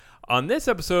On this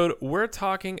episode, we're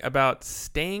talking about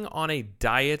staying on a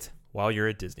diet while you're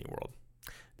at Disney World.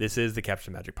 This is the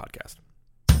Capture the Magic podcast.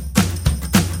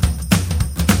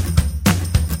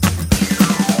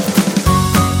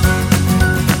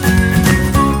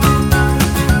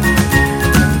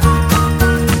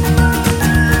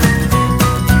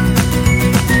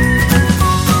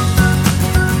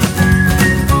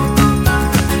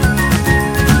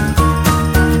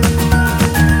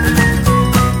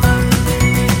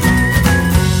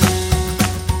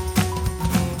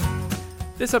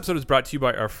 This episode is brought to you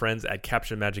by our friends at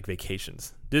Capture the Magic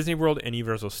Vacations. Disney World and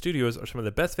Universal Studios are some of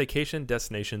the best vacation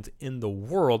destinations in the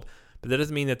world, but that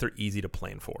doesn't mean that they're easy to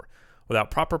plan for. Without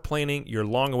proper planning, your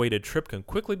long-awaited trip can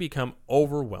quickly become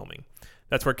overwhelming.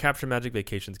 That's where Capture Magic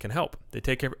Vacations can help. They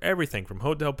take care of everything from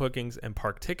hotel bookings and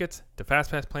park tickets to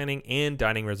FastPass planning and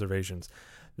dining reservations.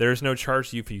 There is no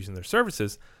charge to you for using their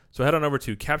services, so head on over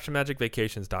to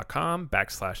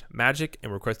CaptureMagicVacations.com/magic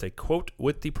and request a quote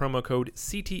with the promo code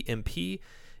CTMP,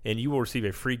 and you will receive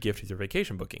a free gift with your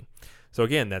vacation booking. So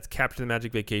again, that's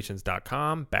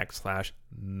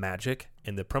CaptureMagicVacations.com/magic,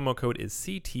 and the promo code is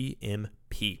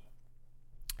CTMP.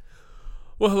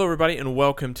 Well, hello everybody, and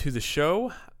welcome to the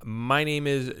show. My name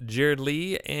is Jared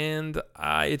Lee, and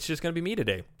it's just going to be me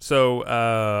today. So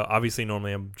obviously,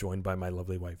 normally I'm joined by my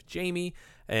lovely wife, Jamie,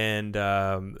 and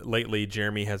lately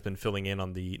Jeremy has been filling in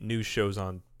on the news shows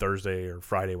on Thursday or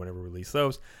Friday whenever we release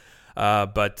those.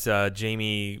 But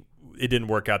Jamie, it didn't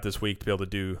work out this week to be able to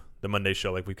do the Monday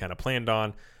show like we kind of planned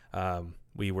on.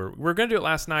 We were going to do it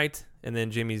last night, and then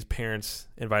Jamie's parents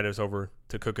invited us over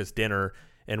to cook us dinner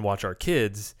and watch our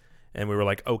kids. And we were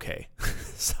like, okay.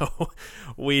 So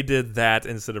we did that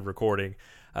instead of recording.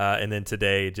 And then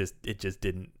today it just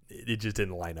didn't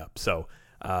line up. So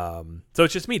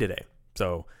it's just me today.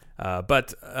 So,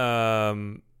 but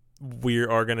we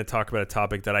are going to talk about a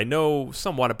topic that I know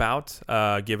somewhat about,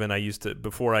 given I used to,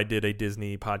 before I did a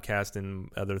Disney podcast and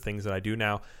other things that I do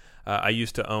now, I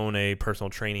used to own a personal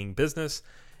training business,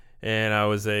 and I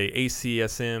was a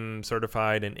ACSM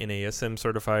certified and NASM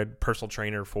certified personal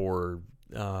trainer for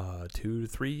 2 to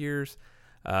 3 years.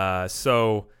 And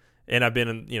I've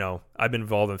been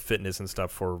involved in fitness and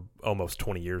stuff for almost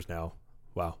 20 years now.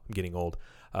 Wow, I'm getting old.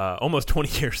 Almost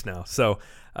 20 years now. So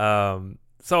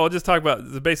I'll just talk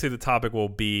about, basically the topic will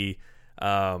be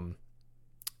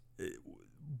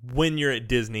when you're at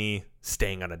Disney,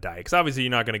 staying on a diet. Because obviously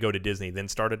you're not going to go to Disney then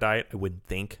start a diet. I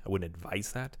wouldn't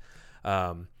advise that.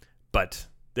 But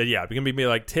yeah, it's going to be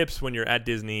like tips when you're at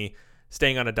Disney,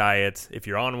 staying on a diet if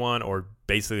you're on one, or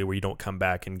basically where you don't come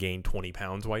back and gain 20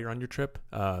 pounds while you're on your trip.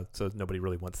 So nobody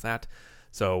really wants that.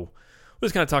 So we're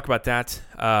just going to talk about that.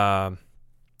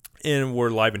 And we're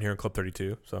live in here in Club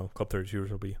 32. So Club 32ers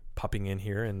will be popping in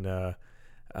here, and they're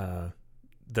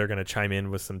going to chime in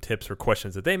with some tips or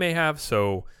questions that they may have.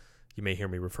 So you may hear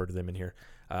me refer to them in here.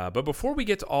 But before we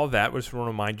get to all that, we just want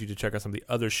to remind you to check out some of the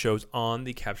other shows on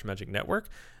the Capture Magic Network.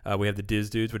 We have the Diz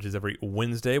Dudes, which is every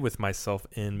Wednesday with myself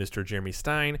and Mr. Jeremy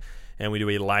Stein. And we do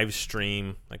a live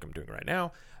stream, like I'm doing right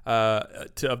now,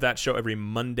 of that show every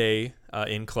Monday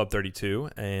in Club 32.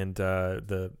 And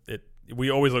we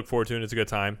always look forward to it. It's a good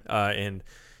time. And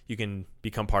you can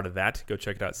become part of that. Go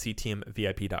check it out,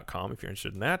 ctmvip.com, if you're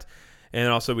interested in that. And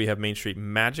also we have Main Street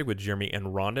Magic with Jeremy and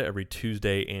Rhonda every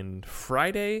Tuesday and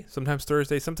Friday, sometimes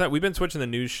Thursday. Sometimes we've been switching the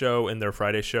news show and their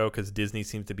Friday show because Disney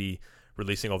seems to be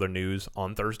releasing all their news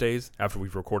on Thursdays after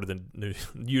we've recorded the news.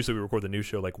 Usually we record the news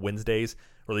show like Wednesdays,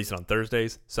 release it on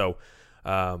Thursdays. So,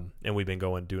 and we've been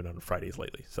doing it on Fridays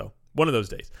lately. So one of those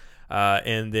days.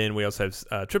 And then we also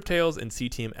have Trip Tales and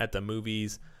C-Team at the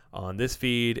Movies on this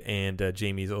feed. And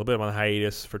Jamie's a little bit on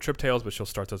hiatus for Trip Tales, but she'll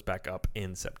start those back up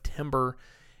in September.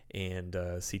 And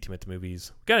C-Team at the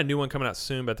Movies. We've got a new one coming out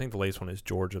soon, but I think the latest one is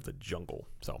George of the Jungle.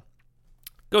 So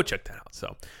go check that out.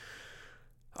 So,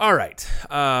 all right.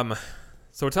 So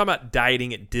we're talking about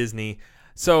dieting at Disney.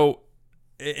 So,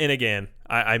 and again,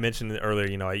 I mentioned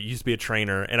earlier, I used to be a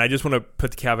trainer, and I just want to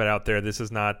put the caveat out there. This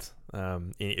is not,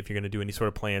 if you're going to do any sort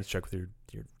of plans, check with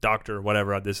your doctor or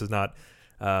whatever. This is not,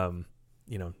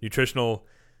 nutritional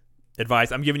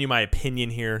advice. I'm giving you my opinion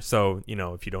here. So,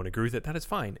 if you don't agree with it, that is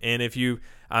fine. And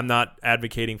I'm not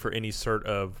advocating for any sort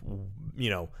of,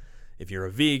 if you're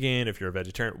a vegan, if you're a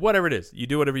vegetarian, whatever it is, you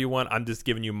do whatever you want. I'm just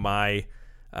giving you my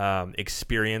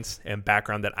experience and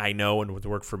background that I know and would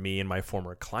work for me and my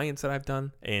former clients that I've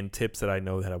done, and tips that I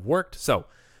know that have worked. So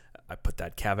I put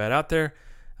that caveat out there.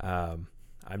 I'm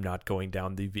not going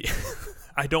down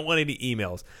I don't want any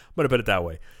emails. I'm going to put it that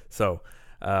way. So,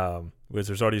 because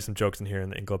there's already some jokes in here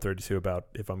in Club 32 about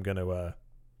if I'm going to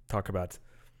talk about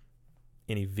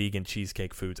any vegan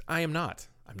cheesecake foods. I am not.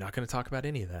 I'm not going to talk about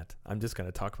any of that. I'm just going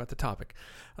to talk about the topic.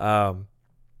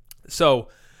 So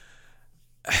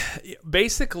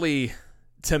basically,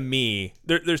 to me,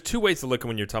 there's two ways to look at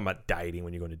when you're talking about dieting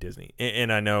when you're going to Disney.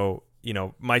 And I know,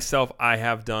 myself, I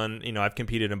have done, I've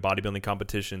competed in bodybuilding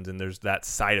competitions, and there's that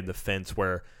side of the fence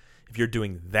where if you're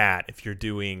doing that, if you're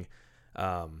doing,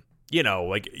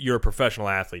 like you're a professional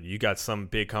athlete, you got some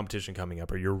big competition coming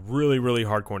up, or you're really, really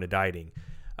hardcore into dieting,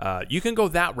 you can go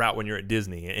that route when you're at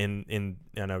Disney. And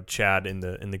I know Chad in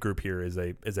the group here is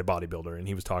a bodybuilder, and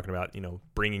he was talking about,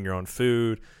 bringing your own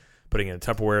food, putting it in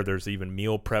Tupperware. There's even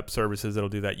meal prep services that'll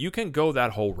do that. You can go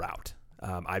that whole route.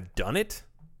 I've done it.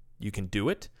 You can do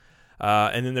it.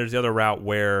 And then there's the other route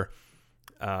where,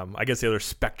 I guess the other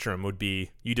spectrum would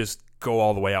be you just go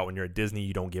all the way out when you're at Disney.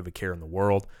 You don't give a care in the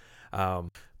world.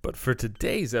 But for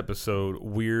today's episode,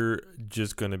 we're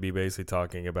just going to be basically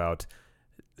talking about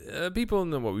people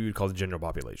in what we would call the general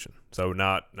population. So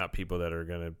not people that are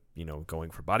going to,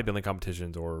 going for bodybuilding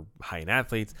competitions or high-end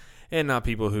athletes, and not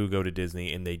people who go to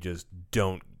Disney and they just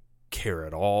don't care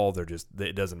at all.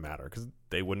 It doesn't matter because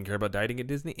they wouldn't care about dieting at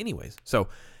Disney anyways. So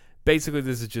basically,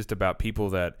 this is just about people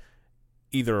that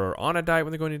either are on a diet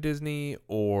when they're going to Disney,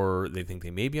 or they think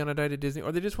they may be on a diet at Disney,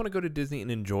 or they just want to go to Disney and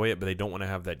enjoy it, but they don't want to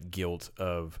have that guilt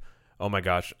of, oh my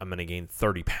gosh, I'm going to gain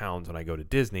 30 pounds when I go to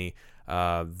Disney.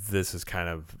 This is kind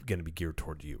of going to be geared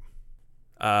toward you.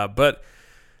 But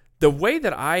the way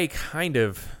that I kind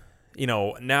of,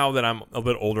 now that I'm a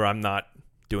bit older, I'm not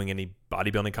doing any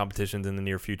bodybuilding competitions in the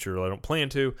near future, or I don't plan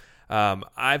to.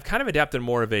 I've kind of adapted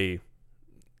more of a,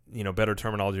 better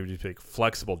terminology would be like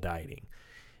flexible dieting,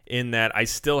 in that I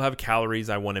still have calories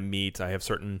I want to meet. I have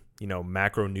certain,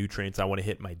 macronutrients I want to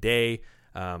hit in my day.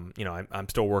 I'm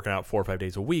still working out 4 or 5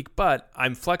 days a week, but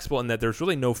I'm flexible in that there's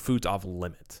really no foods off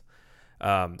limit.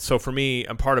 So for me,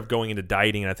 I'm part of going into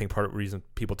dieting, and I think part of the reason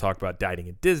people talk about dieting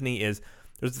at Disney is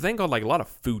there's a thing called like a lot of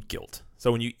food guilt.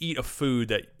 So when you eat a food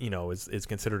that, is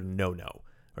considered a no-no,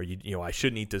 or I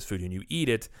shouldn't eat this food, and you eat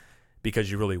it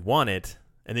because you really want it,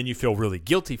 and then you feel really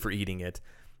guilty for eating it,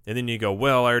 and then you go,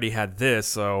 well, I already had this,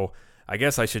 so I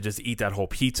guess I should just eat that whole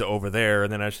pizza over there,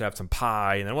 and then I should have some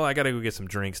pie, and then, well, I got to go get some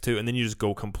drinks too, and then you just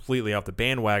go completely off the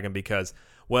bandwagon because,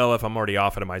 well, if I'm already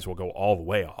off it, I might as well go all the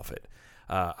way off it.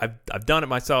 I've done it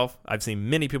myself. I've seen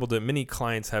many people do it. Many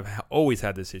clients have always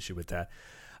had this issue with that.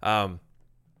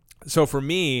 So for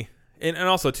me, and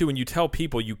also too, when you tell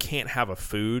people you can't have a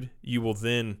food, you will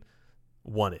then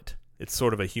want it. It's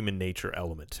sort of a human nature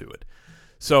element to it.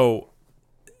 So,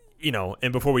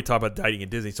 and before we talk about dieting at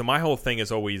Disney, so my whole thing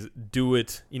is always do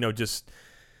it, just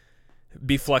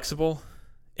be flexible,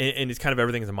 and it's kind of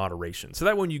everything is in moderation. So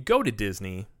that when you go to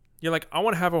Disney, you're like, I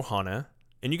want to have Ohana,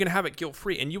 and you can have it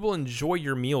guilt-free, and you will enjoy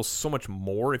your meals so much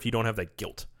more if you don't have that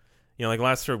guilt. Like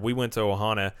last year, we went to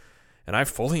Ohana, and I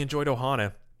fully enjoyed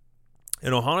Ohana.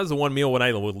 And Ohana is the one meal when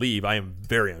I would leave, I am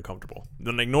very uncomfortable.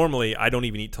 Like normally, I don't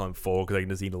even eat till I'm full because I can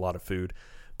just eat a lot of food.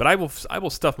 But I will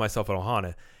stuff myself at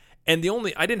Ohana. And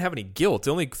I didn't have any guilt.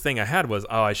 The only thing I had was,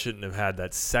 I shouldn't have had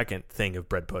that second thing of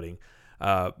bread pudding.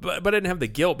 But I didn't have the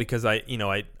guilt because I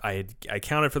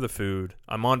counted for the food.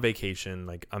 I'm on vacation.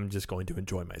 Like, I'm just going to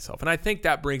enjoy myself. And I think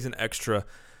that brings an extra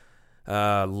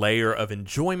layer of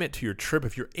enjoyment to your trip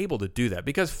if you're able to do that,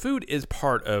 because food is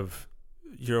part of,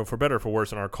 for better or for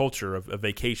worse, in our culture of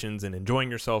vacations and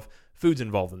enjoying yourself. Food's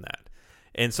involved in that.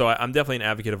 And so I'm definitely an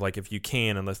advocate of, like, if you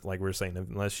can, unless, like we were saying,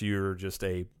 unless you're just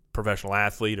a professional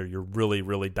athlete or you're really,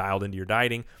 really dialed into your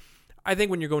dieting, I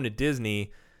think when you're going to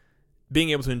Disney, being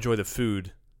able to enjoy the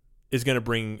food is going to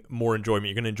bring more enjoyment.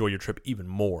 You're going to enjoy your trip even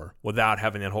more without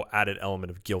having that whole added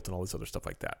element of guilt and all this other stuff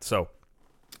like that. So,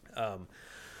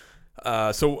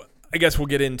 so I guess we'll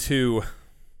get into,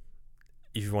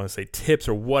 if you want to say tips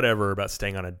or whatever about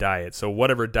staying on a diet. So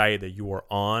whatever diet that you are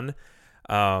on.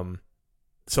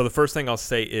 So the first thing I'll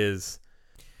say is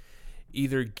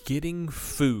either getting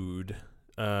food,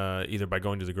 either by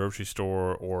going to the grocery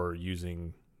store or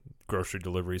using grocery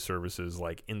delivery services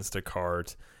like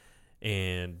Instacart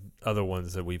and other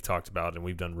ones that we've talked about, and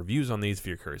we've done reviews on these if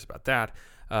you're curious about that.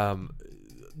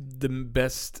 The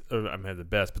best,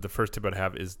 the first tip I'd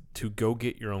have is to go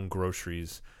get your own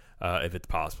groceries if it's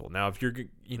possible. Now, if you're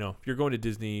going to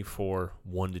Disney for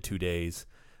 1 to 2 days,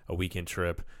 a weekend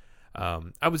trip,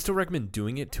 I would still recommend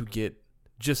doing it to get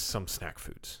just some snack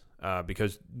foods,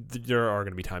 because there are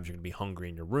going to be times you're going to be hungry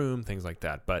in your room, things like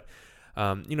that. But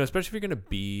especially if you're going to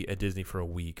be at Disney for a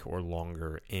week or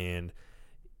longer, and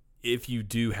if you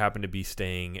do happen to be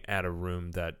staying at a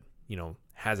room that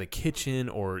has a kitchen,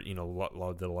 or a lot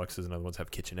of the deluxes and other ones have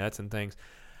kitchenettes and things,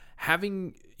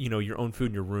 having your own food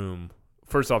in your room,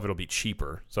 first off, it'll be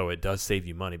cheaper, so it does save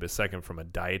you money. But second, from a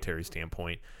dietary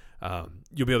standpoint,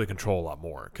 you'll be able to control a lot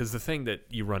more. Because the thing that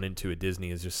you run into at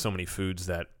Disney is just so many foods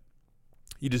that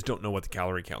you just don't know what the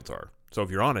calorie counts are. So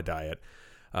if you're on a diet,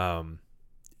 that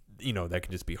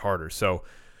can just be harder. So,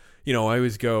 I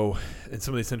always go, and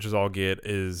some of the essentials I'll get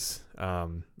is, I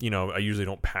usually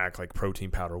don't pack like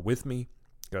protein powder with me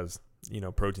because,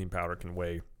 protein powder can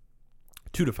weigh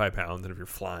 2 to 5 pounds. And if you're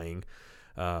flying,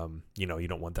 you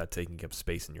don't want that taking up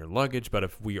space in your luggage. But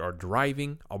if we are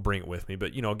driving, I'll bring it with me.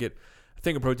 But, I'll get a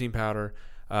thing of protein powder.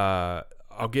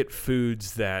 I'll get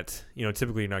foods that,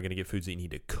 typically you're not going to get foods that you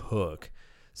need to cook.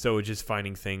 So just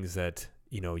finding things that,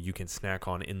 you can snack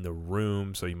on in the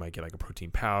room. So you might get like a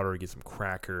protein powder, get some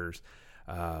crackers.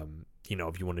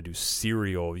 If you want to do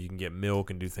cereal, you can get milk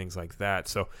and do things like that.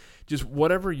 So just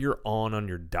whatever you're on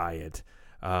your diet,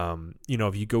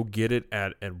 if you go get it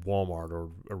at Walmart or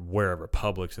wherever,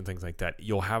 Publix and things like that,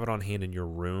 you'll have it on hand in your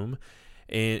room.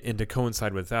 And to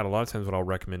coincide with that, a lot of times what I'll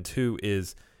recommend too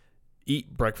is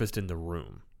eat breakfast in the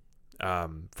room.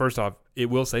 First off, it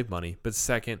will save money. But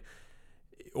second,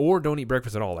 or don't eat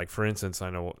breakfast at all. Like, for instance, I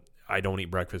know I don't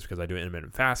eat breakfast because I do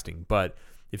intermittent fasting. But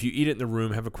if you eat it in the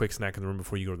room, have a quick snack in the room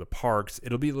before you go to the parks,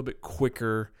 it'll be a little bit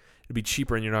quicker. It'll be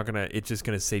cheaper, and it's just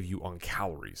going to save you on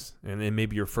calories. And then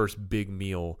maybe your first big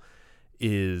meal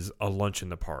is a lunch in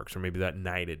the parks, or maybe that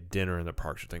night at dinner in the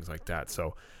parks or things like that.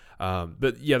 So,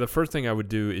 the first thing I would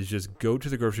do is just go to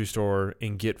the grocery store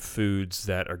and get foods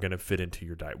that are going to fit into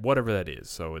your diet, whatever that is.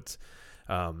 So it's,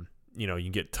 you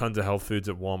can get tons of health foods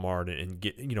at Walmart and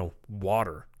get,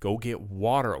 water. Go get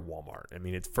water at Walmart. I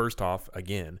mean, it's first off,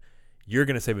 again, you're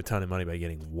going to save a ton of money by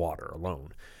getting water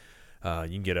alone. You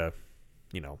can get a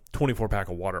 24 pack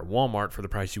of water at Walmart for the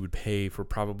price you would pay for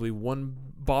probably one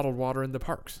bottled water in the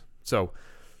parks. So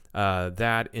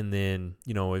that, and then,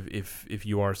 if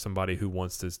you are somebody who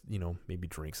wants to, maybe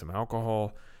drink some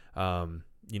alcohol,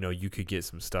 you could get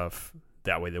some stuff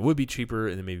that way that would be cheaper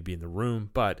and then maybe be in the room.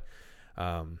 But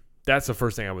that's the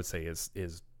first thing I would say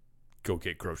is go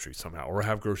get groceries somehow, or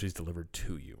have groceries delivered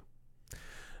to you.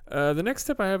 The next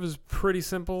step I have is pretty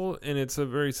simple, and it's a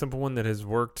very simple one that has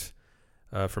worked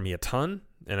for me a ton,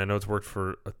 and I know it's worked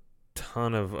for a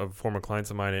ton of former clients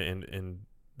of mine and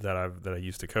that I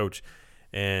used to coach,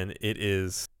 and it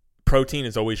is protein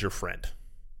is always your friend.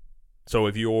 So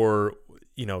if you're,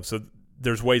 so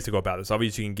there's ways to go about this.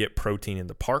 Obviously, you can get protein in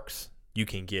the parks. You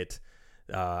can get,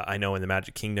 I know in the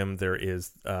Magic Kingdom there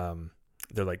is,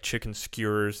 they're like chicken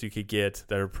skewers you could get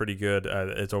that are pretty good.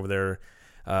 It's over there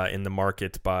in the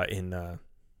market in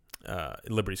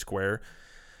Liberty Square.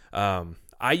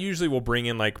 I usually will bring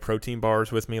in like protein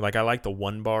bars with me. Like, I like the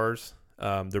One bars.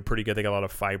 They're pretty good. They got a lot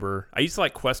of fiber. I used to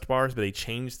like Quest bars, but they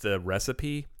changed the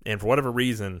recipe, and for whatever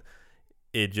reason,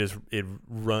 it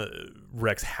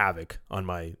wreaks havoc on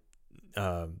my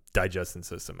digestion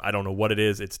system. I don't know what it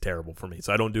is. It's terrible for me,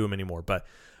 so I don't do them anymore. But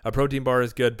a protein bar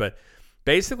is good. But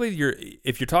basically,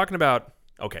 if you're talking about,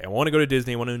 okay, I want to go to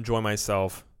Disney, I want to enjoy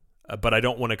myself, but I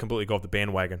don't want to completely go off the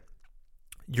bandwagon.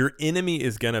 Your enemy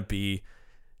is gonna be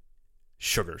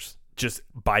sugars just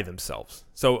by themselves.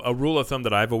 So a rule of thumb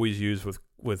that I've always used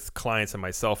with clients and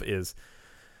myself is,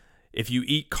 if you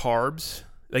eat carbs,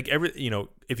 like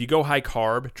if you go high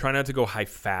carb, try not to go high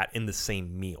fat in the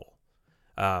same meal,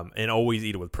 and always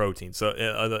eat it with protein. So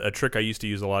a trick I used to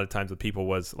use a lot of times with people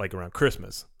was like around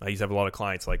Christmas. I used to have a lot of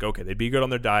clients like, okay, they'd be good on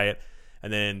their diet,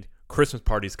 and then Christmas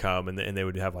parties come, and they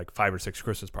would have like 5 or 6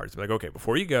 Christmas parties. Like, okay,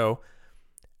 before you go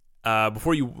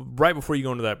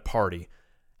into that party,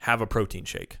 have a protein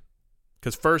shake.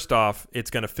 Because first off,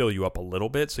 it's going to fill you up a little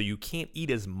bit, so you can't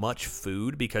eat as much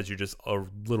food because you're just a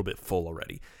little bit full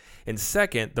already. And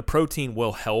second, the protein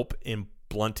will help in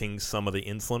blunting some of the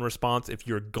insulin response if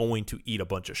you're going to eat a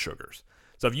bunch of sugars.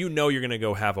 So if you're going to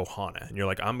go have Ohana, and you're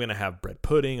like, I'm going to have bread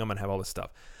pudding, I'm going to have all this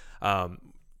stuff,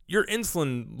 your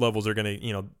insulin levels are going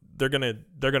to, they're going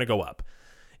to go up.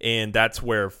 And that's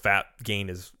where fat gain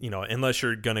is, unless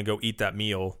you're going to go eat that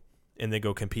meal and then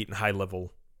go compete in high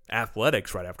level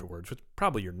athletics right afterwards, which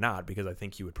probably you're not, because I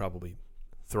think you would probably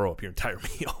throw up your entire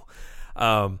meal.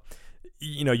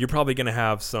 You're probably going to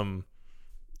have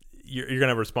you're going to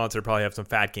have a response that probably have some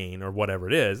fat gain or whatever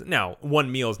it is. Now, one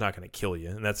meal is not going to kill you.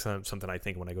 And that's something I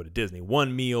think when I go to Disney.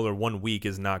 One meal or 1 week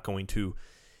is not going to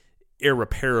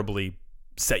irreparably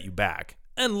set you back,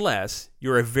 unless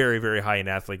you're a very, very high-end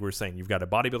athlete. We're saying you've got a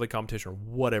bodybuilding competition or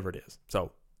whatever it is.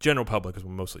 So general public is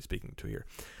what we're mostly speaking to here.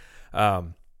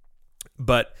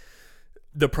 But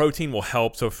the protein will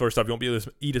help. So first off, you won't be able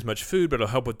to eat as much food, but it'll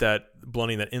help with that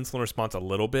blunting that insulin response a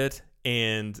little bit,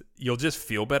 and you'll just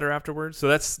feel better afterwards. So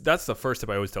that's the first tip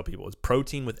I always tell people, is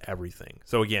protein with everything.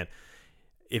 So again,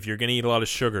 if you're going to eat a lot of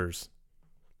sugars,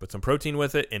 put some protein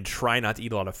with it, and try not to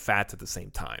eat a lot of fats at the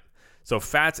same time. So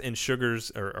fats and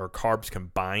sugars or carbs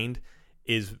combined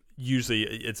is usually,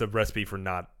 it's a recipe for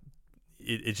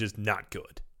it's just not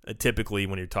good. Typically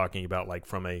when you're talking about like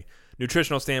from a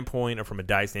nutritional standpoint or from a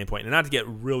diet standpoint, and not to get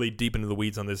really deep into the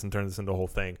weeds on this and turn this into a whole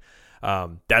thing,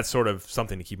 that's sort of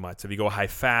something to keep in mind. So if you go high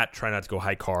fat, try not to go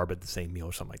high carb at the same meal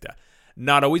or something like that.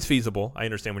 Not always feasible. I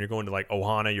understand when you're going to like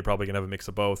Ohana, you're probably going to have a mix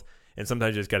of both, and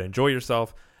sometimes you just got to enjoy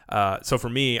yourself. So for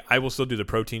me, I will still do the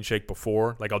protein shake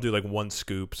before. Like I'll do like one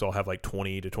scoop, so I'll have like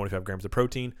 20 to 25 grams of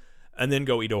protein, and then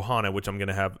go eat Ohana, which I'm going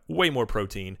to have way more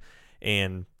protein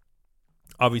and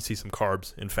obviously some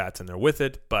carbs and fats in there with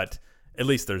it, but at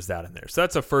least there's that in there. So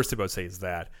that's the first tip I would say is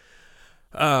that.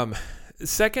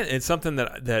 Second, it's something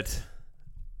that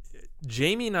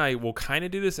Jamie and I will kind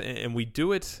of do this, and we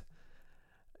do it,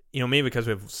 maybe because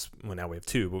now we have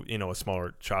two, but, a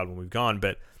smaller child when we've gone,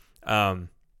 but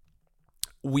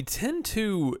we tend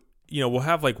to, we'll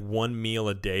have like one meal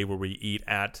a day where we eat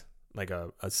at like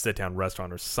a sit-down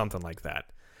restaurant or something like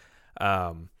that.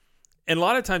 And a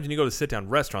lot of times when you go to sit-down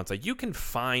restaurants, like you can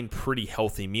find pretty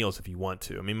healthy meals if you want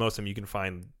to. I mean, most of them you can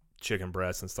find chicken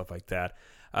breasts and stuff like that.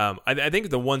 I think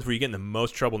the ones where you get in the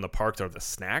most trouble in the parks are the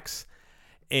snacks.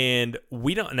 And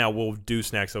we'll do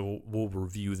snacks, so we'll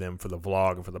review them for the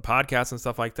vlog and for the podcast and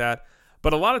stuff like that.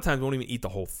 But a lot of times we won't even eat the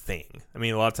whole thing. I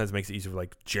mean, a lot of times it makes it easier for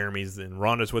like Jeremy's and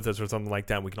Rhonda's with us or something like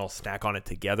that. And we can all snack on it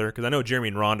together. Because I know Jeremy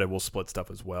and Rhonda will split stuff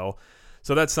as well.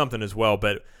 So that's something as well.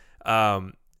 But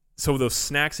so those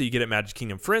snacks that you get at Magic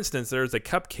Kingdom, for instance, there's a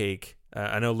cupcake.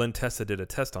 I know Lynn Tessa did a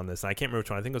test on this, and I can't remember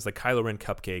which one. I think it was the Kylo Ren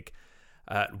cupcake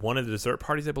at one of the dessert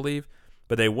parties, I believe.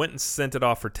 But they went and sent it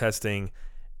off for testing,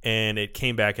 and it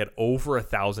came back at over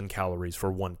 1,000 calories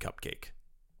for one cupcake.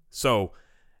 So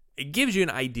it gives you an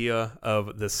idea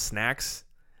of the snacks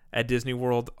at Disney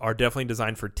World are definitely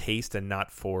designed for taste and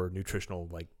not for nutritional,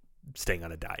 like staying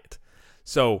on a diet.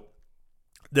 So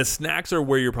the snacks are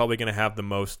where you're probably going to have the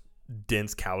most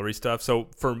dense calorie stuff. So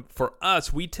for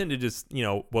us, we tend to just,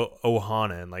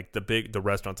 Ohana and like the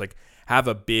restaurants, like have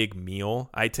a big meal.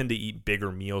 I tend to eat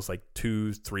bigger meals, like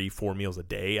 2, 3, 4 meals a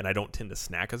day, and I don't tend to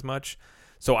snack as much.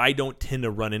 So I don't tend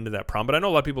to run into that problem. But I know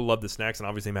a lot of people love the snacks, and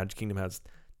obviously Magic Kingdom has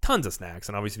tons of snacks.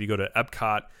 And obviously if you go to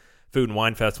Epcot Food and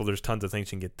Wine Festival, there's tons of things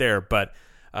you can get there. But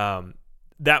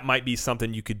that might be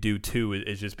something you could do too,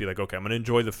 is just be like, okay, I'm going to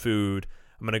enjoy the food.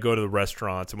 I'm going to go to the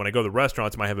restaurants. And when I go to the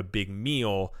restaurants, I might have a big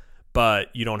meal,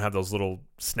 but you don't have those little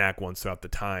snack ones throughout the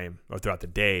time or throughout the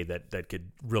day that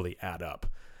could really add up.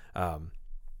 The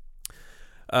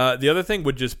other thing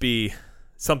would just be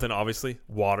something, obviously,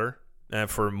 water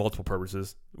for multiple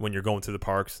purposes. When you're going to the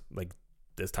parks, like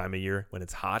this time of year when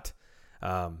it's hot,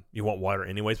 you want water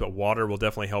anyways, but water will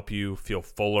definitely help you feel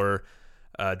fuller.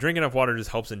 Drinking enough water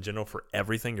just helps in general for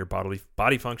everything, your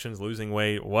body functions, losing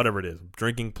weight, whatever it is.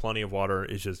 Drinking plenty of water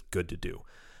is just good to do.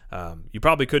 You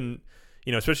probably couldn't,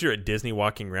 especially if you're at Disney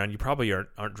walking around, you probably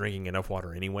aren't drinking enough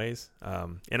water anyways.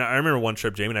 And I remember one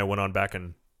trip Jamie and I went on back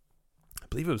in, I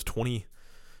believe it was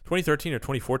 2013 or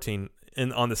 2014.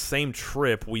 And on the same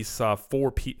trip, we saw 3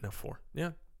 or 4.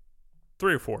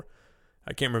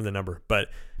 I can't remember the number, but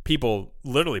people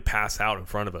literally pass out in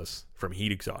front of us from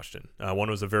heat exhaustion. One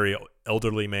was a very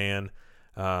elderly man.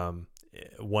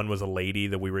 One was a lady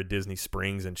that we were at Disney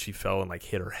Springs, and she fell and like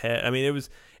hit her head. I mean,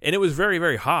 it was very,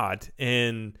 very hot.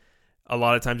 And a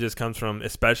lot of times this comes from,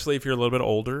 especially if you're a little bit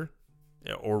older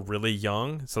or really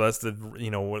young. So that's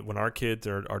when our kids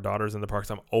or our daughter's in the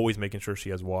parks, I'm always making sure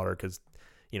she has water, because,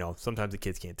 sometimes the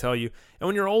kids can't tell you. And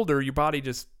when you're older, your body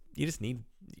you just need,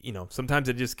 sometimes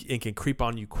it can creep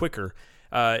on you quicker.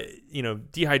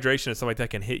 Dehydration and stuff like that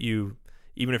can hit you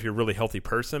even if you're a really healthy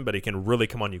person, but it can really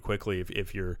come on you quickly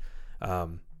if you're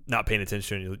not paying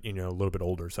attention, a little bit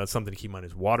older. So that's something to keep in mind,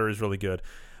 is water is really good.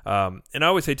 And I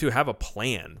always say too, have a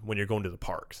plan when you're going to the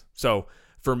parks. So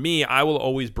for me, I will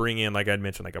always bring in, like I'd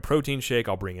mentioned, like a protein shake.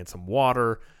 I'll bring in some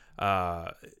water.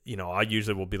 I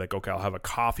usually will be like, okay, I'll have a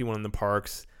coffee when I'm in the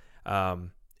parks.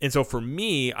 And so for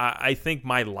me, I think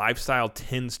my lifestyle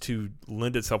tends to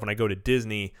lend itself when I go to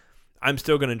Disney. I'm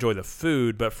still going to enjoy the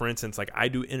food, but for instance, like I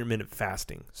do intermittent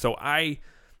fasting. So I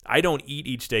don't eat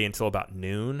each day until about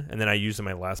noon, and then I usually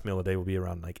my last meal of the day will be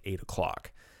around like 8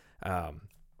 o'clock.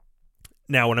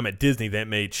 Now, when I'm at Disney, that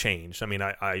may change. I mean,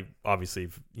 I obviously,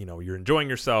 you're enjoying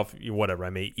yourself, whatever. I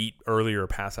may eat earlier or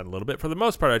pass out a little bit. For the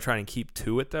most part, I try and keep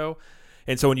to it, though.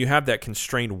 And so when you have that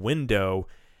constrained window,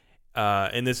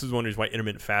 and this is one reason why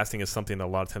intermittent fasting is something that a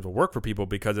lot of times will work for people,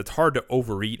 because it's hard to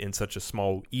overeat in such a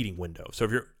small eating window. So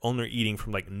if you're only eating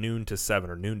from like noon to 7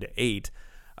 or noon to 8,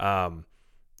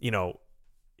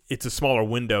 it's a smaller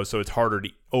window, so it's harder to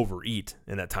overeat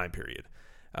in that time period.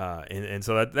 And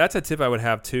so that's a tip I would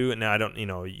have too. And now I don't,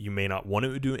 you may not want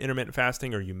to do intermittent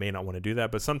fasting, or you may not want to do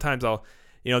that, but sometimes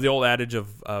the old adage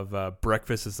of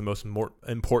breakfast is the most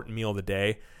important meal of the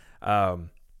day.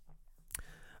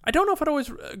 I don't know if I'd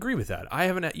always agree with that. I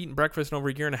haven't eaten breakfast in over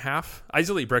a year and a half. I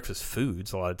still eat breakfast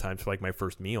foods a lot of times for like my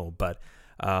first meal, but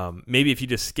maybe if you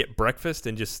just skip breakfast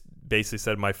and just basically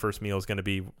said my first meal is going to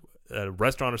be at a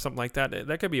restaurant or something like that,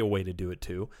 that could be a way to do it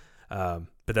too. But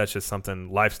that's just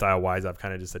something lifestyle-wise I've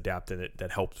kind of just adapted it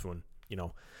that helps when,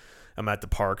 I'm at the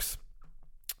parks.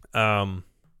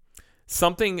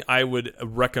 Something I would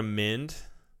recommend,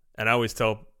 and I used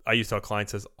to tell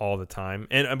clients this all the time.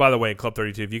 And by the way, Club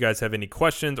 32, if you guys have any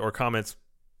questions or comments,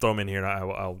 throw them in here, and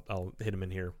I'll hit them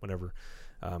in here whenever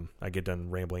I get done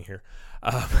rambling here.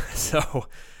 So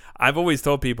I've always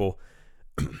told people,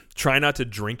 try not to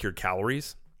drink your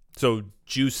calories. So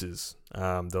juices,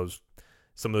 some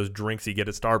of those drinks you get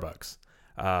at Starbucks,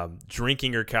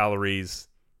 drinking your calories,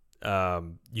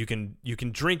 you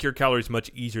can drink your calories much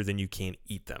easier than you can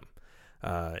eat them.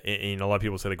 And a lot of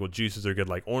people say like, well, juices are good,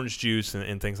 like orange juice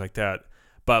and things like that.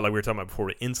 But like we were talking about before,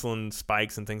 with insulin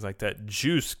spikes and things like that,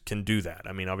 juice can do that.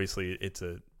 I mean, obviously it's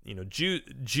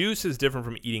juice is different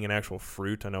from eating an actual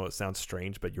fruit. I know it sounds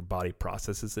strange, but your body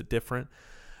processes it different.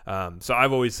 So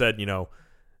I've always said,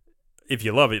 if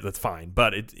you love it, that's fine.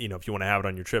 But if you want to have it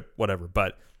on your trip, whatever.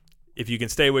 But if you can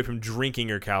stay away from drinking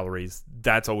your calories,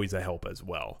 that's always a help as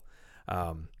well.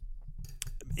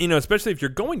 Especially if you're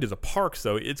going to the parks,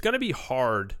 though, it's going to be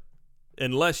hard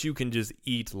unless you can just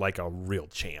eat like a real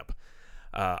champ.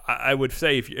 I would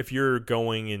say if you're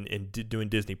going and doing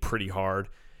Disney pretty hard,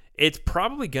 it's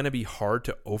probably going to be hard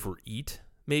to overeat,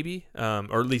 maybe,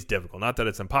 or at least difficult. Not that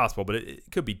it's impossible, but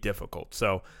it could be difficult.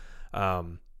 So,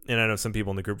 and I know some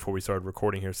people in the group before we started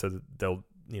recording here said that they'll,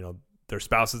 their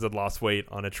spouses had lost weight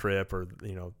on a trip, or,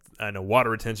 I know water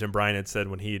retention. Brian had said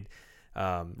when he'd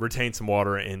retained some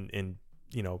water and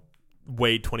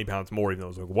weighed 20 pounds more, even though it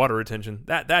was like water retention,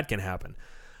 that can happen.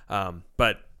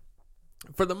 But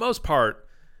for the most part,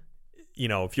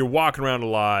 if you're walking around a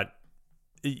lot,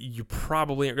 you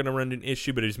probably aren't going to run into an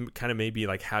issue, but it's kind of maybe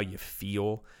like how you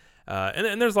feel.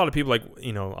 And there's a lot of people like,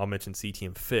 I'll mention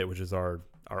CTM Fit, which is our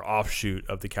offshoot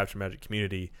of the Capture Magic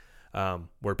community,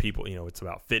 where people, it's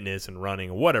about fitness and running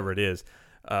or whatever it is.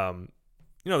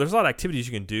 There's a lot of activities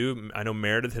you can do. I know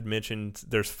Meredith had mentioned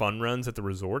there's fun runs at the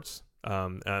resorts.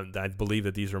 And I believe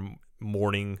that these are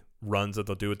morning runs that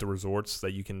they'll do at the resorts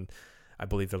that you can, I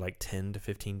believe they're like $10 to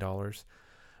 $15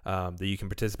 that you can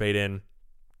participate in.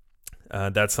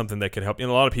 That's something that could help. A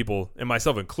lot of people, and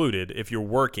myself included, if you're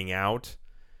working out,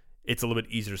 it's a little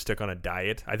bit easier to stick on a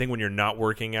diet. I think when you're not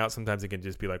working out, sometimes it can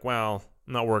just be like, well,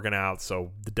 I'm not working out,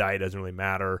 so the diet doesn't really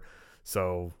matter.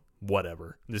 So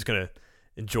whatever, I'm just going to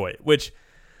enjoy it. Which,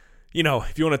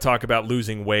 if you want to talk about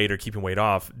losing weight or keeping weight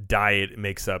off, diet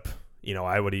makes up,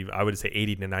 I would say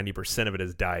 80 to 90% of it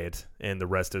is diet, and the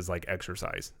rest is like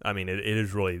exercise. I mean, it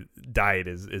is really, diet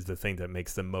is the thing that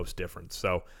makes the most difference.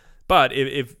 So, but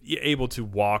if you're able to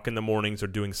walk in the mornings or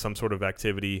doing some sort of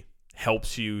activity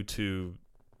helps you to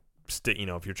stick,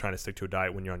 if you're trying to stick to a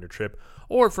diet when you're on your trip,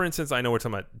 or for instance, I know we're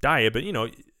talking about diet, but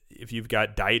if you've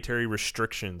got dietary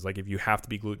restrictions, like if you have to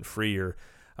be gluten-free or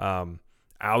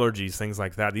allergies, things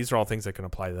like that, these are all things that can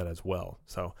apply to that as well.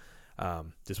 So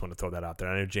just want to throw that out there.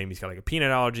 I know Jamie's got like a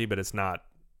peanut allergy, but it's not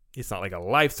like a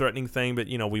life-threatening thing, but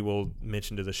we will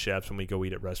mention to the chefs when we go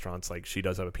eat at restaurants, like she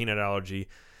does have a peanut allergy,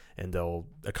 and they'll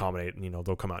accommodate,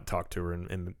 they'll come out and talk to her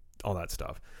and all that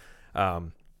stuff.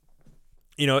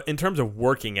 In terms of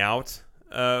working out,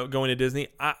 going to Disney,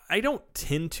 I don't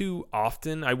tend to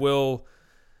often. I will.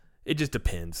 It just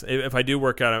depends. If I do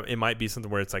work out, it might be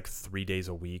something where it's like 3 days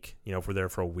a week. If we're there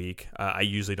for a week, I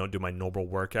usually don't do my normal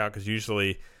workout because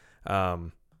usually, I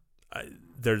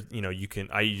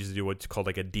usually do what's called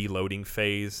like a deloading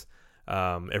phase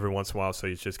every once in a while. So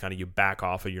it's just kind of you back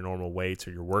off of your normal weights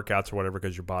or your workouts or whatever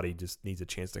because your body just needs a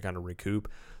chance to kind of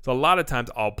recoup. So a lot of times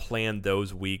I'll plan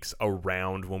those weeks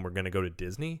around when we're going to go to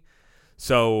Disney.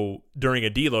 So during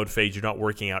a deload phase, you're not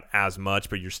working out as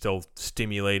much, but you're still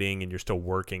stimulating and you're still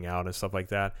working out and stuff like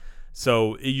that.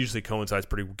 So it usually coincides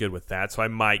pretty good with that. So I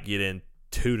might get in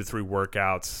 2 to 3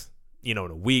 workouts, in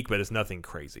a week, but it's nothing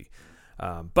crazy.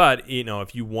 But,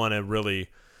 if you want to really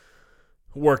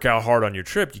work out hard on your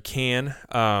trip, you can.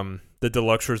 The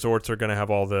deluxe resorts are going to have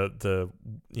all the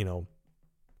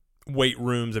weight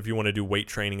rooms if you want to do weight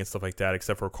training and stuff like that,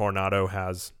 except for Coronado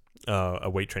has a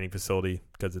weight training facility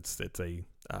because it's a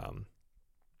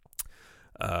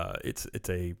it's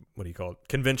a, what do you call it,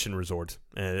 convention resort,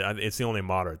 and it's the only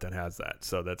moderate that has that.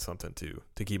 So that's something to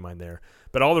keep in mind there.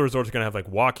 But all the resorts are going to have like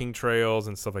walking trails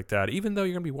and stuff like that, even though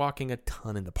you're going to be walking a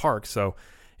ton in the park. So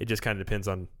it just kind of depends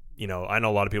on, I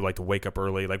know a lot of people like to wake up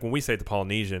early. Like when we stay at the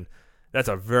Polynesian, that's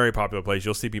a very popular place.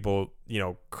 You'll see people,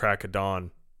 crack of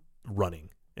dawn running.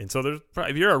 And so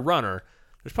if you're a runner,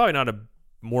 there's probably not a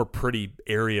more pretty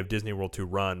area of Disney World to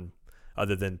run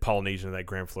other than Polynesian and that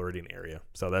Grand Floridian area.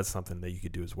 So that's something that you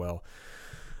could do as well.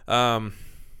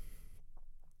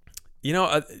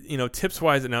 Tips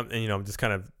wise, and I'm just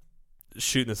kind of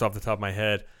shooting this off the top of my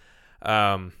head.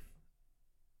 It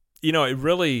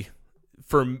really,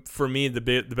 for me,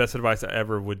 the best advice I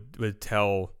ever would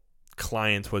tell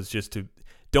clients was just to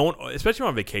especially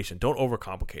on vacation, don't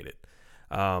overcomplicate it.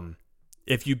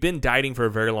 If you've been dieting for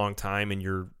a very long time and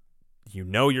your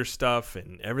stuff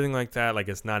and everything like that, like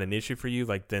it's not an issue for you,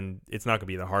 like then it's not gonna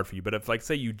be that hard for you. But if, like,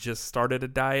 say you just started a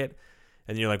diet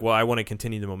and you're like, well, I want to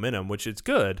continue the momentum, which is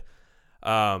good,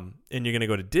 and you're gonna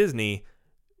go to Disney,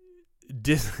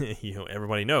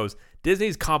 everybody knows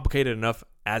Disney's complicated enough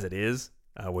as it is,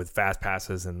 with fast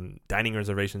passes and dining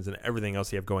reservations and everything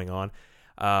else you have going on.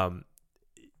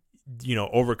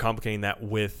 Overcomplicating that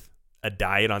with a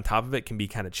diet on top of it can be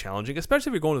kind of challenging,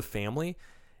 especially if you're going with family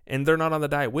and they're not on the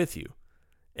diet with you.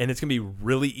 And it's going to be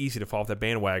really easy to fall off that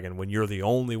bandwagon when you're the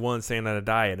only one staying on a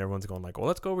diet and everyone's going like, well,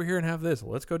 let's go over here and have this.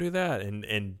 Well, let's go do that.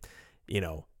 And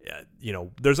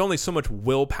there's only so much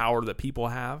willpower that people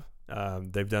have.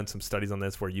 They've done some studies on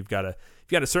this where you've got a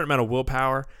certain amount of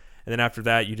willpower. And then after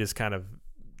that, you just kind of,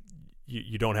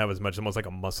 you don't have as much, almost like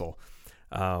a muscle.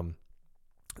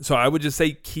 So I would just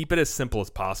say keep it as simple as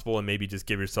possible and maybe just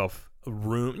give yourself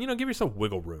room, give yourself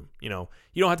wiggle room. You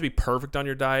don't have to be perfect on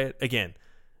your diet. Again,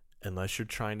 unless you're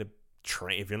trying to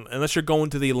train, unless you're going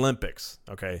to the Olympics,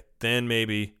 okay, then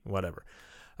maybe whatever.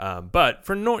 But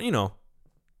for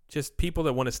just people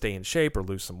that want to stay in shape or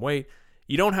lose some weight,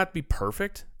 you don't have to be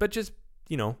perfect, but just,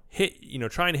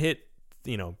 try and hit,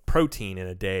 protein in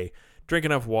a day, drink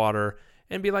enough water,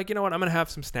 and be like, you know what, I'm going to have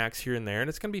some snacks here and there, and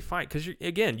it's going to be fine. Because,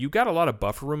 you got a lot of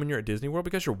buffer room when you're at Disney World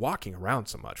because you're walking around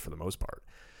so much for the most part.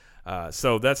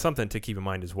 So that's something to keep in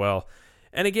mind as well.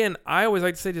 And again, I always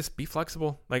like to say just be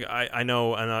flexible. Like, I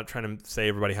know I'm not trying to say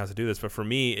everybody has to do this, but for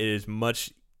me, it is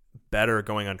much better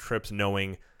going on trips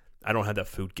knowing I don't have that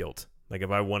food guilt. Like,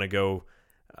 if I want to go,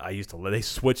 they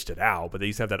switched it out, but they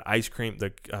used to have that ice cream,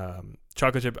 the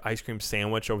chocolate chip ice cream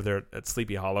sandwich over there at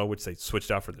Sleepy Hollow, which they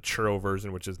switched out for the churro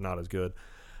version, which is not as good.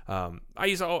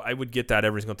 I would get that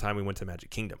every single time we went to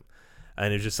Magic Kingdom.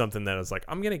 And it's just something that I was like,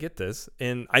 I'm going to get this.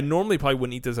 And I normally probably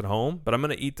wouldn't eat this at home, but I'm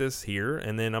going to eat this here,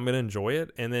 and then I'm going to enjoy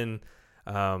it. And then,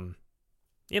 I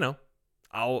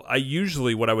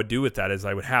usually, what I would do with that is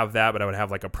I would have that, but I would have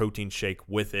like a protein shake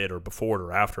with it or before it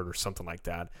or after it or something like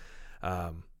that.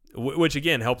 Which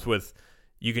again helps with,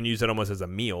 you can use it almost as a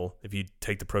meal. If you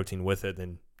take the protein with it,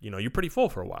 then, you're pretty full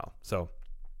for a while. So,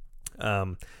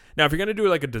 now if you're going to do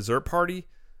like a dessert party,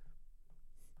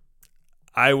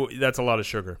 that's a lot of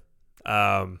sugar.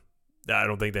 I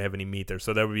don't think they have any meat there.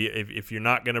 So that would be, if you're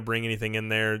not going to bring anything in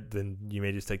there, then you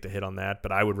may just take the hit on that.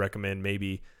 But I would recommend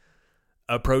maybe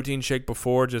a protein shake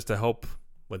before, just to help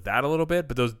with that a little bit.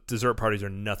 But those dessert parties are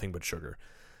nothing but sugar.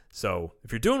 So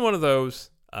if you're doing one of those,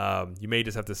 you may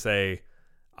just have to say,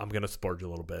 I'm going to splurge a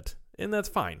little bit. And that's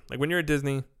fine. Like when you're at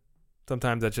Disney,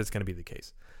 sometimes that's just going to be the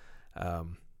case.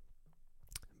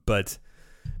 But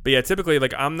yeah, typically,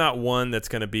 like, I'm not one that's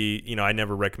going to be, I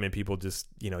never recommend people just,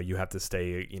 you have to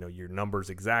stay, your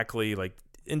numbers exactly. Like,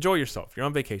 enjoy yourself. You're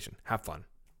on vacation. Have fun.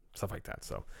 Stuff like that.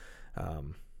 So, all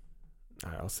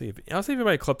right, I'll see if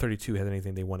anybody at Club 32 has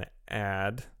anything they want to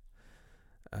add.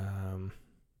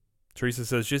 Teresa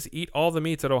says, just eat all the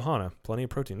meats at Ohana. Plenty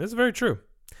of protein. This is very true.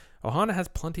 Ohana has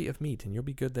plenty of meat, and you'll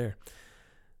be good there.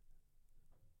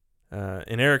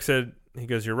 And Eric said, he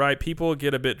goes, you're right. People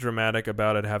get a bit dramatic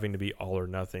about it having to be all or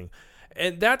nothing.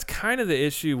 And that's kind of the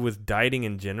issue with dieting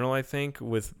in general, I think,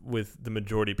 with the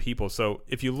majority of people. So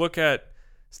if you look at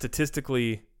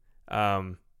statistically,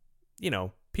 people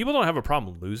don't have a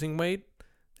problem losing weight.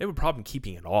 They have a problem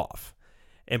keeping it off.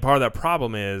 And part of that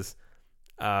problem is,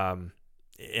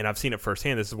 and I've seen it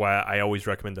firsthand, this is why I always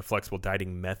recommend the flexible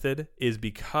dieting method, is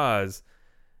because,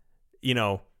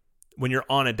 when you're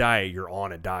on a diet, you're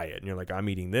on a diet. And you're like, I'm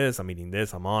eating this, I'm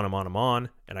on,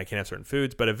 and I can't have certain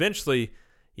foods. But eventually,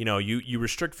 you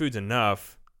restrict foods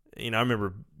enough. I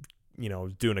remember,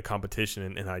 doing a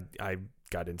competition and I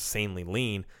got insanely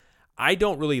lean. I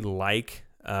don't really like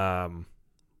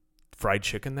fried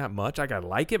chicken that much. I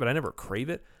like it, but I never crave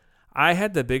it. I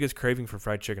had the biggest craving for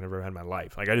fried chicken I've ever had in my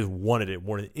life. Like, I just wanted it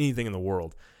more than anything in the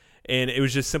world. And it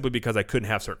was just simply because I couldn't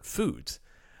have certain foods.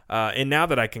 And now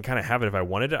that I can kind of have it if I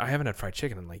wanted it, I haven't had fried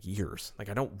chicken in like years. Like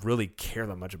I don't really care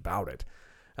that much about it.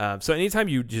 So anytime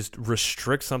you just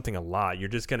restrict something a lot, you're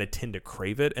just going to tend to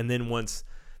crave it. And then once,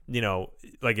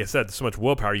 like I said, so much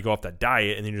willpower, you go off that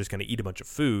diet and then you're just going to eat a bunch of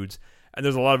foods. And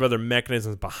there's a lot of other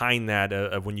mechanisms behind that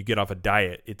of when you get off a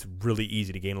diet, it's really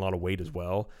easy to gain a lot of weight as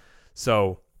well.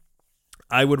 So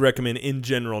I would recommend in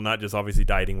general, not just obviously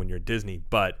dieting when you're at Disney,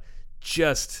 but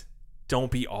just don't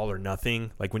be all or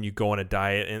nothing. Like when you go on a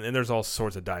diet, and there's all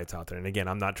sorts of diets out there. And again,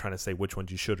 I'm not trying to say which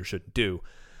ones you should or shouldn't do,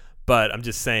 but I'm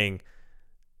just saying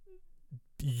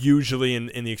usually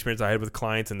in the experience I had with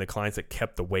clients and the clients that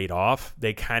kept the weight off,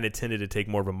 they kind of tended to take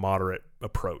more of a moderate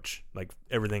approach, like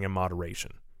everything in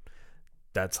moderation.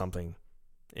 That's something.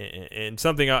 And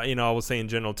something, I will say in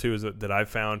general too, is that I've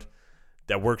found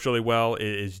that works really well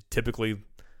is typically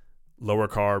lower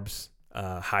carbs,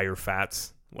 higher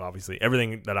fats. Well, obviously,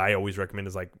 everything that I always recommend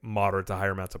is like moderate to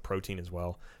higher amounts of protein as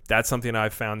well. That's something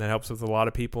I've found that helps with a lot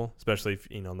of people, especially if,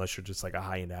 unless you're just like a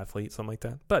high-end athlete, something like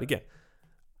that. But again,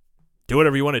 do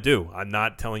whatever you want to do. I'm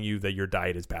not telling you that your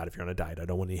diet is bad if you're on a diet. I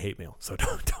don't want any hate mail, so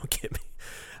don't get me.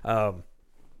 I'm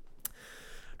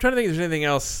trying to think if there's anything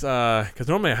else, because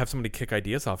normally I have somebody kick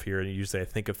ideas off here, and usually I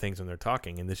think of things when they're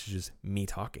talking, and this is just me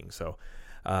talking. So,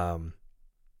 I'm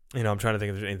trying to think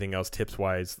if there's anything else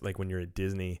tips-wise, like when you're at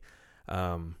Disney.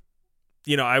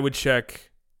 I would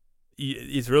check.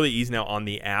 It's really easy now on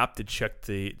the app to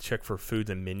check for foods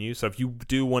and menus. So if you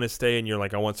do want to stay and you're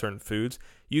like, I want certain foods,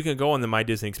 you can go on the My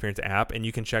Disney Experience app and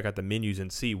you can check out the menus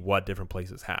and see what different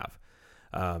places have.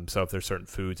 So if there's certain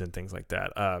foods and things like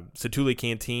that. Satu'li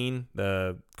Canteen,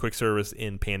 the quick service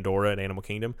in Pandora at Animal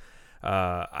Kingdom,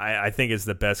 I think is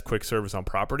the best quick service on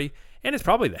property, and it's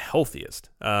probably the healthiest.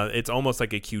 It's almost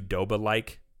like a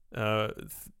Qdoba-like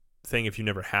thing if you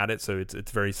never had it, so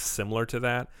it's very similar to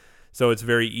that. So it's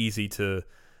very easy to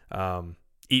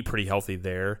eat pretty healthy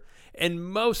there. And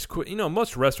most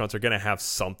restaurants are going to have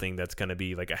something that's going to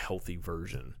be like a healthy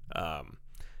version.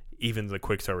 Even the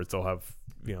quick service, they'll have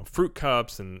fruit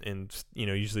cups and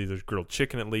usually there's grilled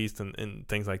chicken at least and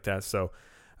things like that. So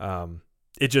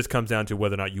it just comes down to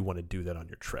whether or not you want to do that on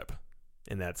your trip.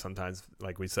 And that sometimes,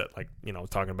 like we said,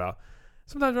 talking about,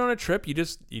 sometimes on a trip, you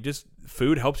just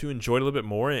food helps you enjoy it a little bit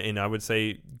more. And I would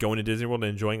say going to Disney World and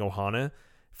enjoying Ohana,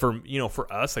 for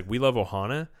us, like we love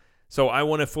Ohana. So I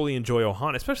want to fully enjoy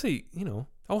Ohana, especially,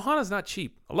 Ohana's not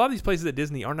cheap. A lot of these places at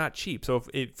Disney are not cheap. So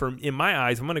in my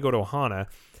eyes, if I'm going to go to Ohana,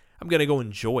 I'm going to go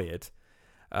enjoy it.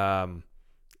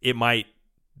 It might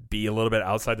be a little bit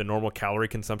outside the normal calorie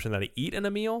consumption that I eat in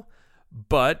a meal.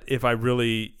 But if I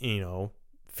really,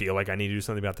 feel like I need to do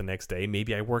something about the next day,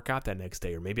 maybe I work out that next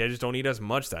day, or maybe I just don't eat as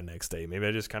much that next day. Maybe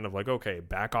I just kind of like, okay,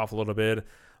 back off a little bit.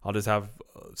 I'll just have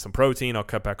some protein. I'll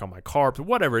cut back on my carbs,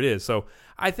 whatever it is. So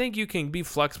I think you can be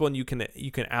flexible and you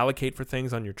can allocate for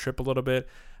things on your trip a little bit.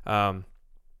 Especially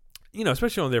when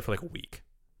they're there for like a week.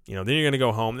 Then you're going to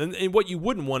go home. And what you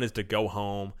wouldn't want is to go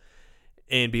home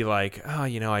and be like, oh,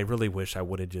 I really wish I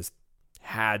would have just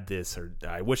had this, or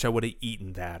I wish I would have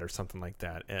eaten that, or something like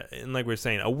that. And like we were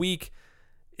saying, a week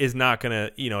is not going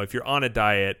to, if you're on a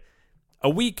diet, a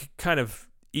week kind of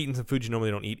eating some food you normally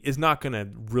don't eat is not going to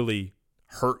really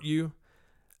hurt you.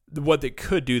 What it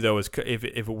could do, though, is if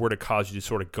it were to cause you to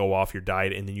sort of go off your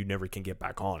diet and then you never can get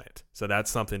back on it. So that's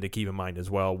something to keep in mind as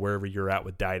well, wherever you're at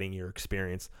with dieting, your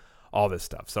experience, all this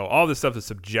stuff. So all this stuff is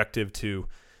subjective to,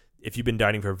 if you've been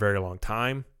dieting for a very long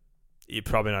time, it's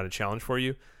probably not a challenge for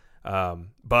you.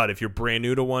 But if you're brand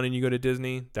new to one and you go to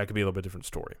Disney, that could be a little bit different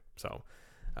story. So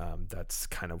that's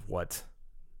kind of what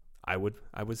I would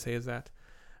say is that.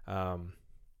 I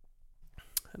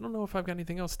don't know if I've got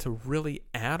anything else to really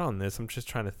add on this. I'm just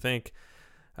trying to think.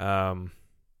 The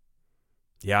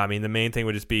main thing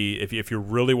would just be if you're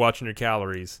really watching your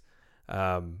calories,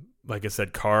 like I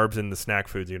said, carbs and the snack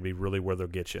foods are going to be really where they'll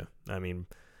get you.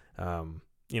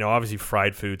 Obviously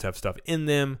fried foods have stuff in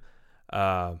them.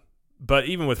 But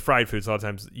even with fried foods, a lot of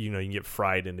times, you can get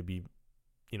fried into be,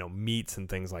 meats and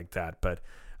things like that. But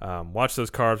watch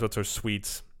those carbs, watch those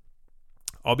sweets.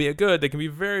 Albeit good, they can be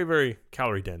very, very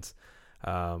calorie dense.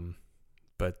 I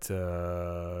think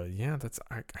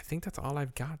that's all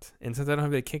I've got. And since I don't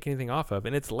have to kick anything off of,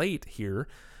 and it's late here,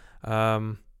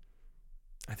 I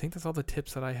think that's all the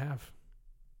tips that I have.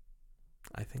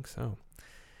 I think so.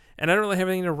 And I don't really have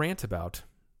anything to rant about.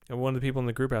 One of the people in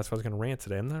the group asked if I was going to rant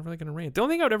today. I'm not really going to rant. The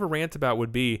only thing I would ever rant about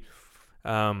would be,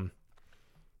 having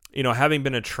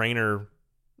been a trainer,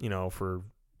 for,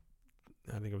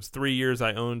 I think it was 3 years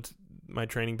I owned my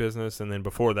training business. And then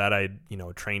before that, I,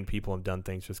 trained people and done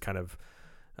things just kind of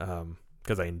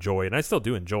because I enjoy it. And I still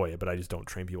do enjoy it, but I just don't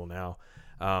train people now.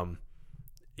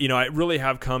 I really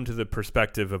have come to the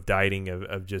perspective of dieting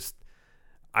of just,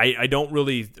 I don't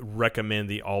really recommend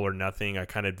the all or nothing. I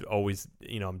kind of always,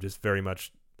 I'm just very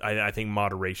much, I think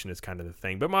moderation is kind of the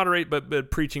thing.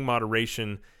 But preaching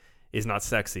moderation is not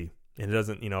sexy. And it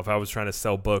doesn't, if I was trying to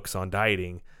sell books on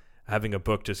dieting, having a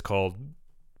book just called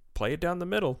Play It Down the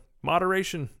Middle,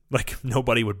 Moderation, like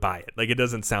nobody would buy it. Like it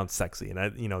doesn't sound sexy.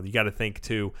 And you got to think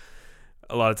too,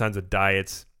 a lot of times with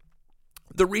diets,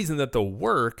 the reason that they'll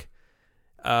work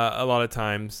a lot of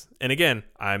times, and again,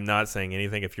 I'm not saying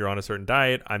anything if you're on a certain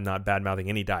diet. I'm not bad-mouthing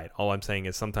any diet. All I'm saying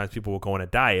is sometimes people will go on a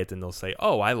diet and they'll say,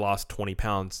 oh, I lost 20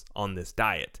 pounds on this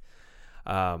diet.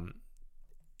 And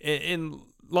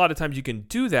a lot of times you can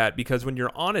do that because when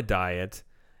you're on a diet,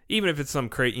 even if it's some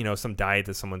diet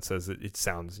that someone says it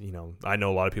sounds, I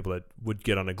know a lot of people that would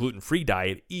get on a gluten-free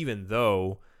diet even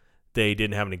though they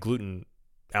didn't have any gluten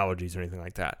allergies or anything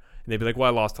like that. And they'd be like, well,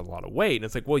 I lost a lot of weight. And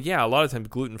it's like, well, yeah, a lot of times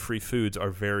gluten-free foods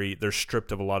are they're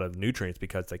stripped of a lot of nutrients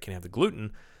because they can't have the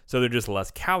gluten. So they're just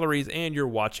less calories and you're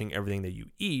watching everything that you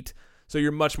eat. So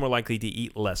you're much more likely to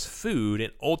eat less food.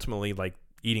 And ultimately, like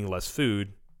eating less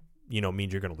food,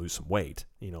 means you're going to lose some weight,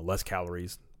 less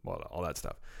calories, well, all that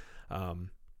stuff.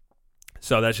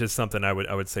 So that's just something I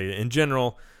would say in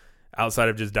general, outside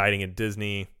of just dieting at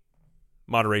Disney,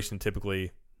 moderation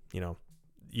typically,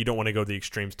 you don't want to go to the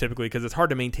extremes typically because it's hard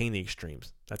to maintain the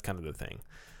extremes. That's kind of the thing.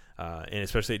 And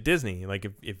especially at Disney, like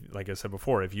if like I said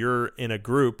before, if you're in a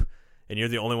group and you're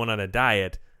the only one on a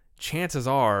diet, chances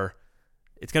are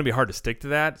it's going to be hard to stick to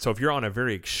that. So if you're on a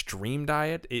very extreme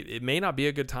diet, it may not be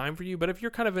a good time for you. But if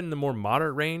you're kind of in the more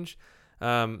moderate range,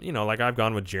 like I've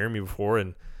gone with Jeremy before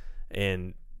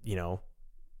and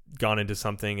gone into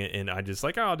something and I just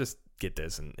like, I'll just get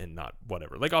this and not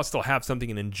whatever. Like I'll still have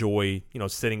something and enjoy,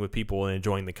 sitting with people and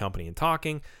enjoying the company and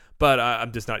talking, but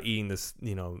I'm just not eating this,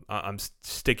 I'm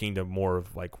sticking to more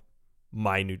of like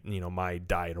my my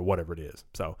diet or whatever it is.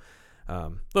 So a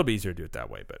little bit easier to do it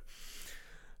that way, but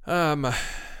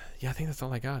yeah, I think that's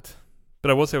all I got.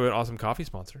 But I will say we have an awesome coffee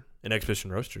sponsor, an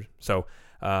Expedition Roasters. So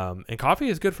and coffee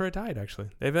is good for a diet actually.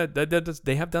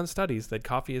 They have done studies that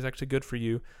coffee is actually good for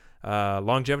you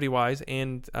longevity wise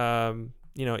and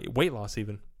weight loss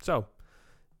even. So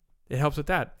it helps with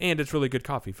that. And it's really good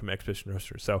coffee from Expedition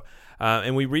Roasters. So,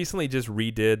 and we recently just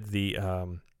redid the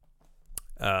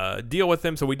deal with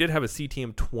them. So we did have a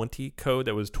CTM20 code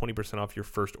that was 20% off your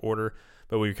first order,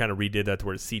 but we kind of redid that to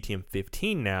where it's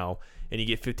CTM15 now, and you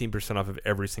get 15% off of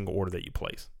every single order that you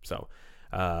place. So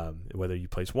whether you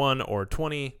place 1 or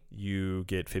 20, you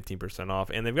get 15% off.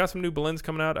 And they've got some new blends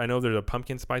coming out. I know there's a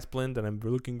pumpkin spice blend that I'm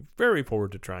looking very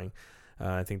forward to trying.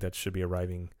 I think that should be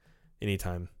arriving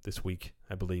anytime this week,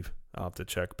 I believe. I'll have to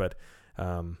check, but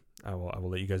I will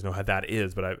let you guys know how that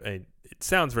is. But it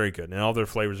sounds very good, and all their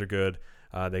flavors are good.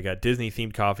 They got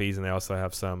Disney-themed coffees, and they also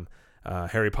have some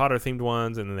Harry Potter-themed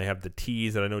ones, and then they have the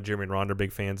teas that I know Jeremy and Ron are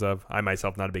big fans of. I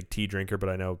myself not a big tea drinker, but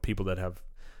I know people that have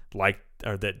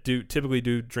typically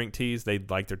do drink teas. They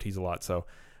like their teas a lot. So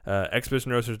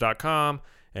expeditionroasters.com,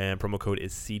 and promo code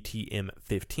is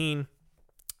CTM15.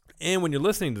 And when you're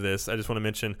listening to this, I just want to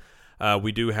mention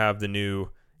we do have the new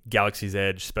Galaxy's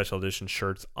Edge Special Edition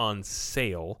shirts on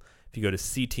sale. If you go to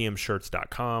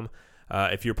ctmshirts.com,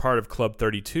 if you're part of Club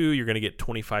 32, you're going to get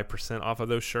 25% off of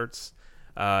those shirts.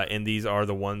 And these are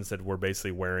the ones that we're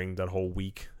basically wearing that whole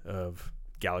week of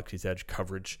Galaxy's Edge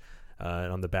coverage.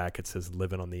 And on the back, it says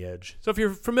Living on the Edge. So if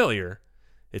you're familiar,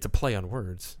 it's a play on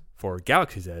words for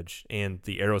Galaxy's Edge and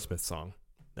the Aerosmith song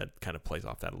that kind of plays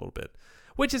off that a little bit,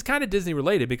 which is kind of Disney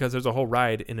related because there's a whole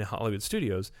ride in Hollywood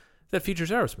Studios that features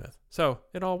Aerosmith. So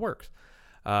it all works.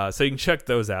 So you can check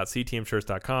those out,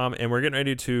 ctmshirts.com. And we're getting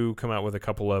ready to come out with a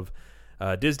couple of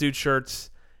Diz Dude shirts.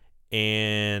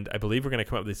 And I believe we're going to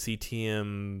come up with a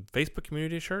CTM Facebook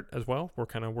community shirt as well. We're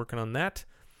kind of working on that.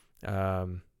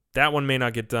 That one may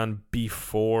not get done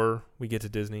before we get to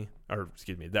Disney, or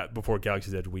excuse me, that before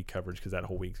Galaxy's Edge week coverage, because that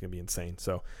whole week's going to be insane.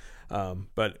 So,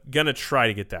 but going to try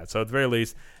to get that. So at the very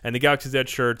least, and the Galaxy's Edge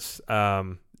shirts,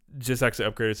 just actually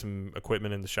upgraded some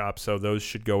equipment in the shop. So those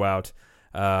should go out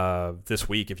this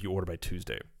week if you order by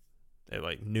Tuesday. At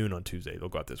like noon on Tuesday, they'll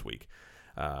go out this week.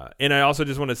 And I also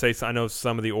just want to say, I know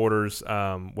some of the orders,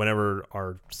 whenever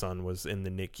our son was in the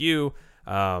NICU,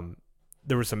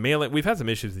 there was some mailing. We've had some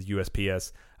issues with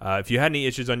USPS. If you had any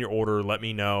issues on your order, let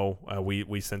me know.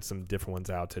 We sent some different ones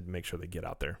out to make sure they get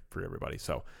out there for everybody.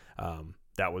 So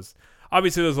that was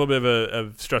obviously there was a little bit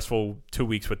of a stressful 2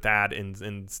 weeks with that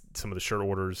and some of the shirt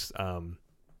orders.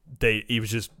 It was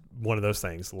just one of those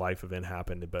things. Life event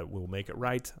happened, but we'll make it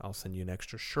right. I'll send you an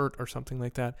extra shirt or something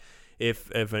like that. If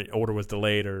an order was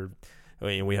delayed or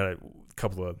we had a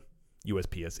couple of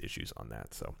USPS issues on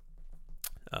that. So,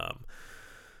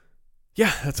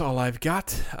 yeah, that's all I've got.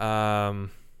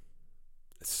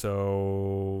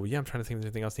 So yeah, I'm trying to think if there's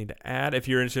anything else I need to add. If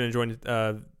you're interested in joining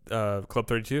Club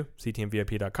 32,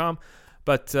 ctmvip.com.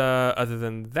 But other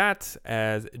than that,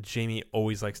 as Jamie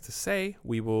always likes to say,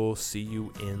 we will see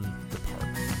you in the park.